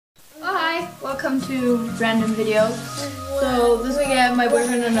welcome to Random Video. So this weekend my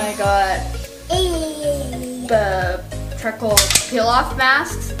boyfriend and I got the charcoal peel off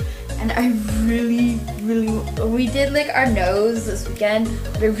masks, and I really we did like our nose this weekend,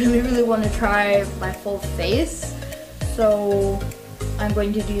 but I really want to try my full face. So I'm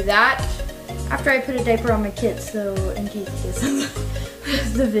going to do that after I put a diaper on my kids, so in case this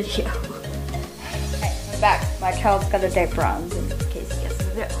is the video. Okay, I'm back. My child's got a diaper on, in case he gets the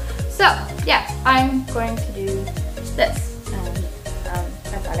video. So yeah, I'm going to do this, and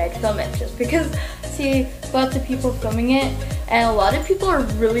I thought I'd film it just because I see lots of people filming it, and a lot of people are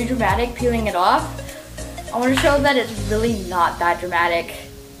really dramatic peeling it off. I want to show that it's really not that dramatic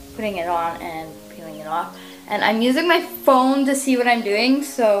putting it on and peeling it off. And I'm using my phone to see what I'm doing,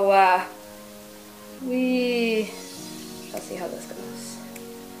 so we shall see how this goes.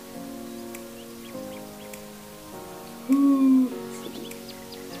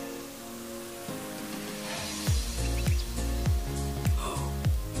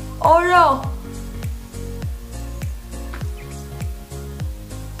 Oh no!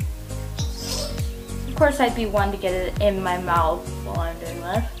 Of course I'd be one to get it in my mouth while I'm doing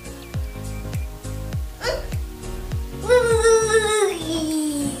this.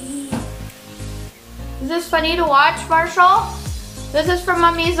 Is this funny to watch, Marshall? This is for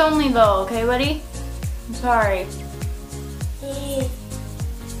mummies only though, okay buddy? I'm sorry.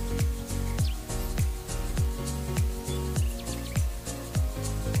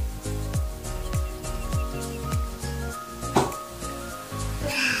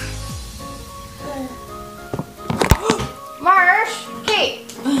 Marsh! Kate!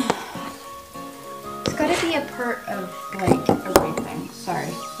 It's gotta be a part of like everything.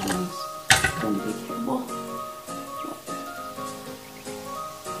 Sorry, someone's gonna be terrible.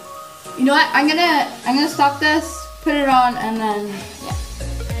 You know what? I'm gonna stop this, put it on, and then yeah.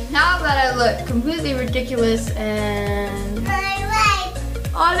 And now that I look completely ridiculous and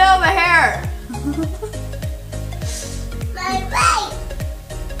oh no, my hair!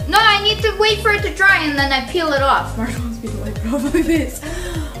 No, I need to wait for it to dry and then I peel it off. Marshall wants me to wipe it off my face.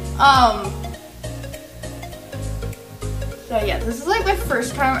 So yeah, this is like my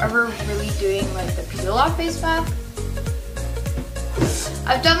first time ever really doing like the peel off face mask.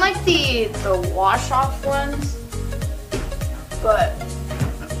 I've done like the wash off ones, but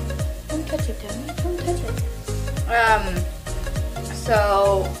don't touch it, Tammy. Don't touch it.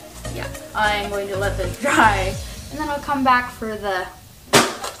 So yeah, I'm going to let this dry and then I'll come back for the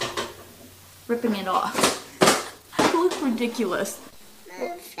ripping it off. I look ridiculous.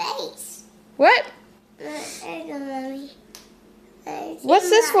 My face. What? Mommy. What's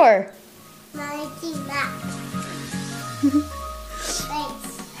this for? My mouth.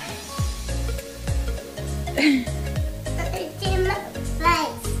 Face. Face.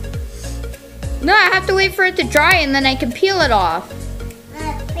 No, I have to wait for it to dry and then I can peel it off.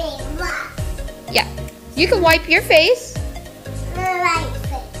 My face. Yeah. You can wipe your face. My face.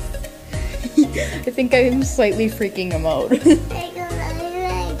 I think I'm slightly freaking him out.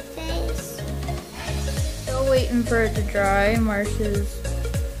 Still waiting for it to dry. Marsha's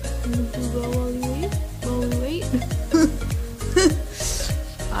while we wait.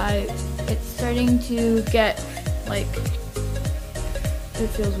 It's starting to get like, it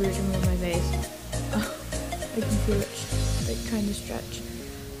feels weird to move my face. I can feel it like trying to stretch.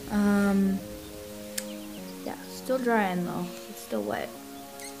 Yeah, still drying though. It's still wet.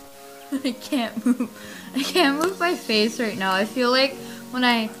 I can't move my face right now. I feel like when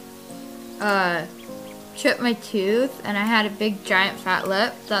I chipped my tooth and I had a big giant fat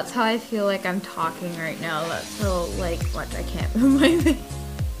lip, that's how I feel like I'm talking right now. That's how like much I can't move my face.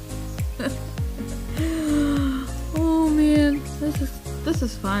 Oh man, this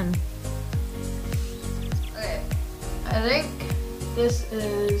is fun. Okay, I think this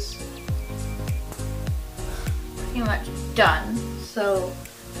is pretty much done. So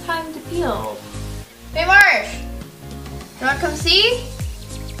time to peel. Hey Marsh, you wanna come see?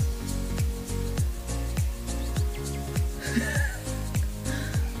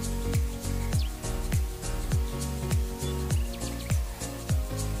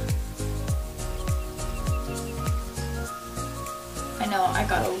 I know I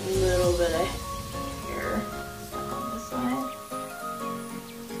got a little bit of hair stuck on this side.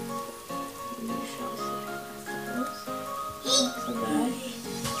 We shall see how this goes. Not so bad.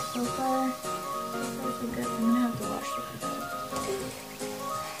 So far so good. I'm gonna have to wash it.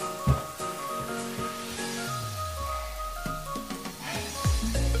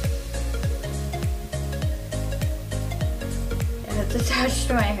 And it's attached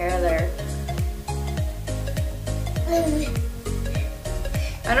to my hair there.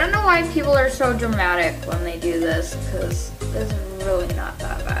 I don't know why people are so dramatic when they do this, because this is really not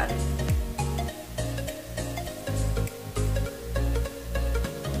that bad.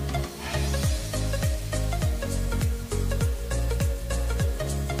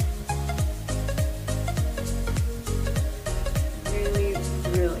 Really,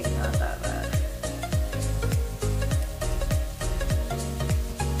 really not that bad.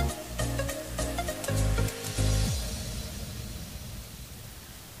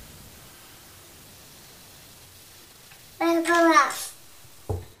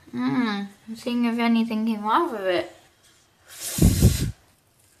 I'm seeing if anything came off of it.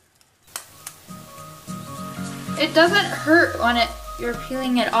 It doesn't hurt when you're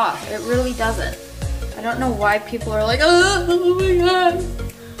peeling it off. It really doesn't. I don't know why people are like, oh my god.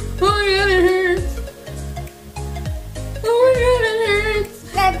 Oh my god, it hurts. Oh my god, it hurts.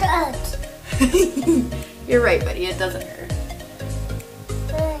 That hurts. You're right, buddy. It doesn't hurt.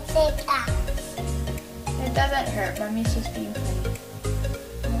 It doesn't hurt. Mommy's just being funny.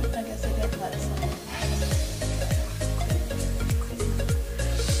 Oh, I guess I didn't let it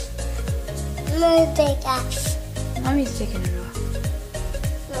Mommy's taking it off.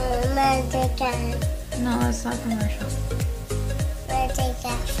 No, that's not commercial.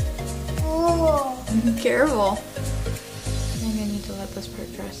 Careful. I think I need to let this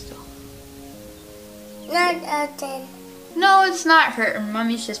part dry still. Not hurting. No, it's not hurting.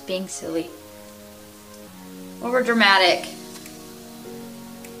 Mommy's just being silly. Over dramatic.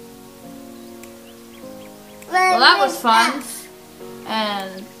 Well, that was fun.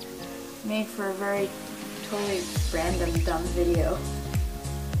 And made for a very totally random dumb video.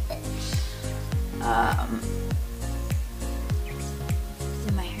 It's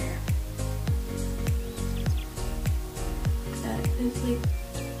in my hair. That is like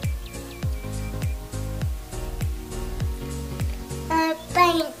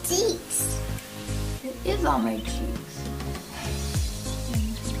Paint cheeks. it is on my cheeks.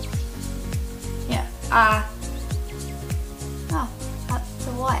 Yeah. Oh,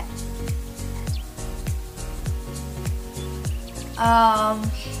 so what?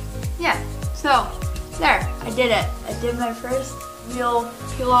 Yeah, so, there, I did it. I did my first real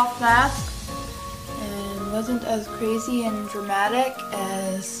peel-off mask, and wasn't as crazy and dramatic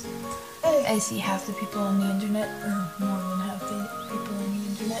as I see half the people on the internet, or more than half the people on the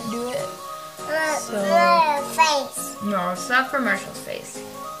internet do it. Face. No, it's not for Marshall's face.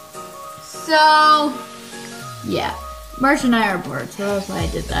 So, yeah, Marsh and I are bored, so that's why I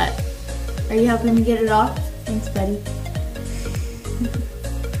did that. Are you helping me get it off? Thanks, buddy.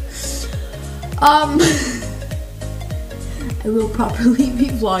 I will probably be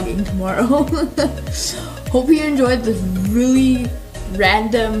vlogging tomorrow. Hope you enjoyed this really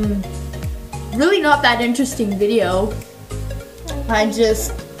random, really not that interesting video. I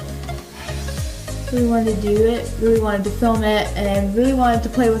just really wanted to do it, really wanted to film it, and really wanted to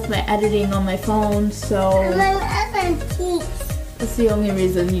play with my editing on my phone, so that's the only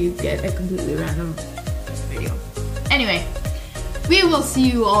reason you get a completely random video. Anyway, we will see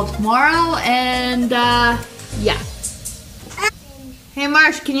you all tomorrow, and yeah. Hey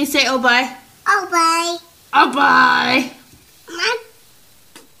Marsh, can you say oh bye? Oh, bye. Oh bye! My